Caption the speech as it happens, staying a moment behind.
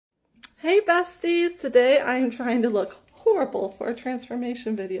Hey besties! Today I am trying to look horrible for a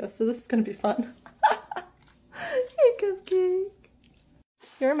transformation video, so this is going to be fun. Hey Cupcake!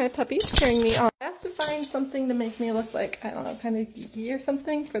 Here are my puppies cheering me on. I have to find something to make me look like, I don't know, kind of geeky or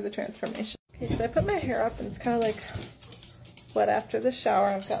something for the transformation. Okay, so I put my hair up and it's kind of like wet after the shower.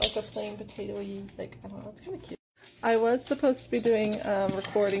 I've got like a plain potato-y, like, I don't know, it's kind of cute. I was supposed to be doing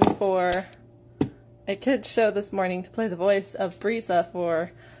recording for a kids show this morning to play the voice of Breeza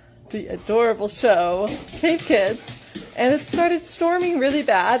for the adorable show, Cave Kids, and it started storming really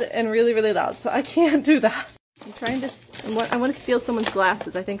bad and really, really loud, so I can't do that. I'm trying to, I want to steal someone's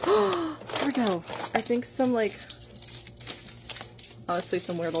glasses, I think. Oh, no. I think some, like, honestly,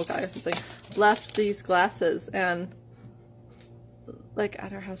 some weird little guy or something left these glasses and, like,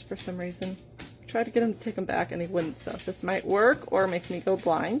 at our house for some reason. I tried to get him to take them back and he wouldn't, so this might work or make me go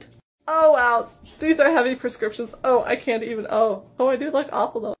blind. Oh, wow. These are heavy prescriptions. Oh, I can't even, oh, I do look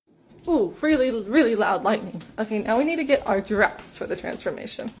awful though. Ooh, really, really loud lightning. Okay, now we need to get our dress for the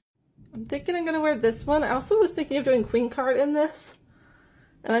transformation. I'm thinking I'm gonna wear this one. I also was thinking of doing Queen Card in this.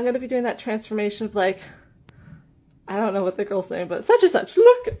 And I'm gonna be doing that transformation of like, I don't know what the girl's name, but such and such,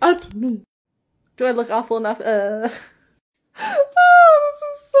 look at me. Do I look awful enough? Oh, this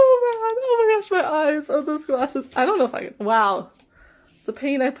is so bad. Oh my gosh, my eyes. Oh, those glasses. I don't know if I can, wow. The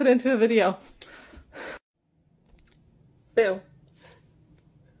pain I put into a video. Boo.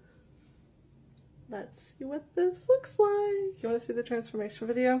 Let's see what this looks like. You want to see the transformation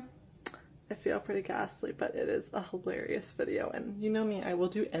video? I feel pretty ghastly, but it is a hilarious video. And you know me, I will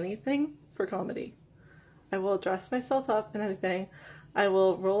do anything for comedy. I will dress myself up in anything. I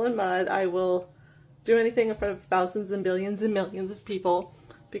will roll in mud. I will do anything in front of thousands and billions and millions of people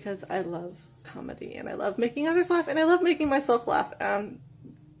because I love comedy and I love making others laugh and I love making myself laugh. And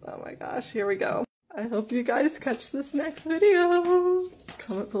oh my gosh, here we go. I hope you guys catch this next video.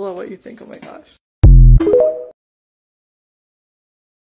 Comment below what you think. Oh my gosh.